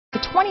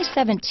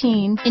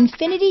2017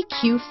 Infiniti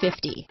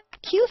Q50.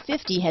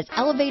 Q50 has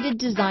elevated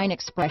design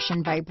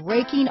expression by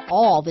breaking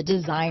all the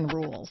design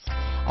rules.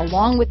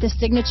 Along with the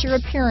signature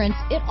appearance,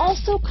 it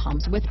also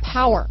comes with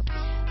power.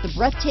 The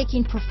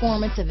breathtaking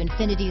performance of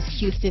Infiniti's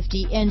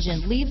Q50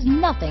 engine leaves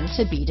nothing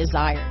to be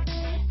desired.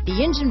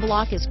 The engine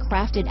block is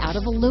crafted out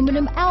of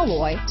aluminum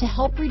alloy to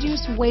help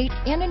reduce weight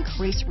and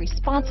increase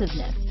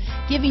responsiveness,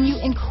 giving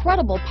you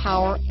incredible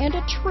power and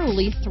a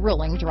truly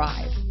thrilling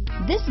drive.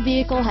 This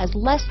vehicle has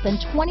less than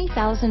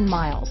 20,000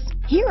 miles.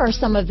 Here are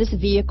some of this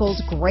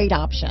vehicle's great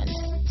options: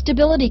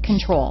 stability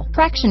control,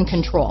 traction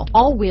control,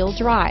 all-wheel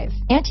drive,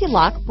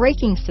 anti-lock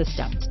braking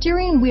system,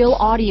 steering wheel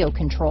audio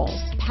controls,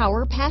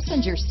 power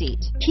passenger seat,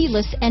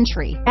 keyless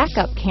entry,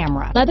 backup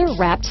camera,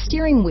 leather-wrapped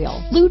steering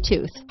wheel,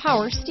 Bluetooth,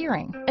 power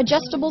steering,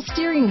 adjustable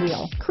steering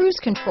wheel, cruise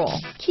control,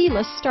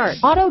 keyless start,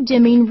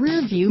 auto-dimming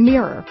rear-view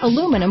mirror,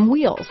 aluminum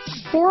wheels,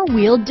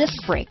 four-wheel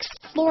disc brakes,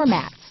 floor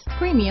mats,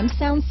 premium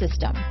sound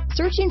system.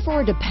 Searching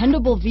for a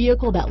dependable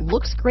vehicle that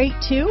looks great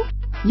too?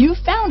 You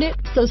found it,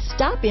 so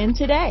stop in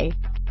today.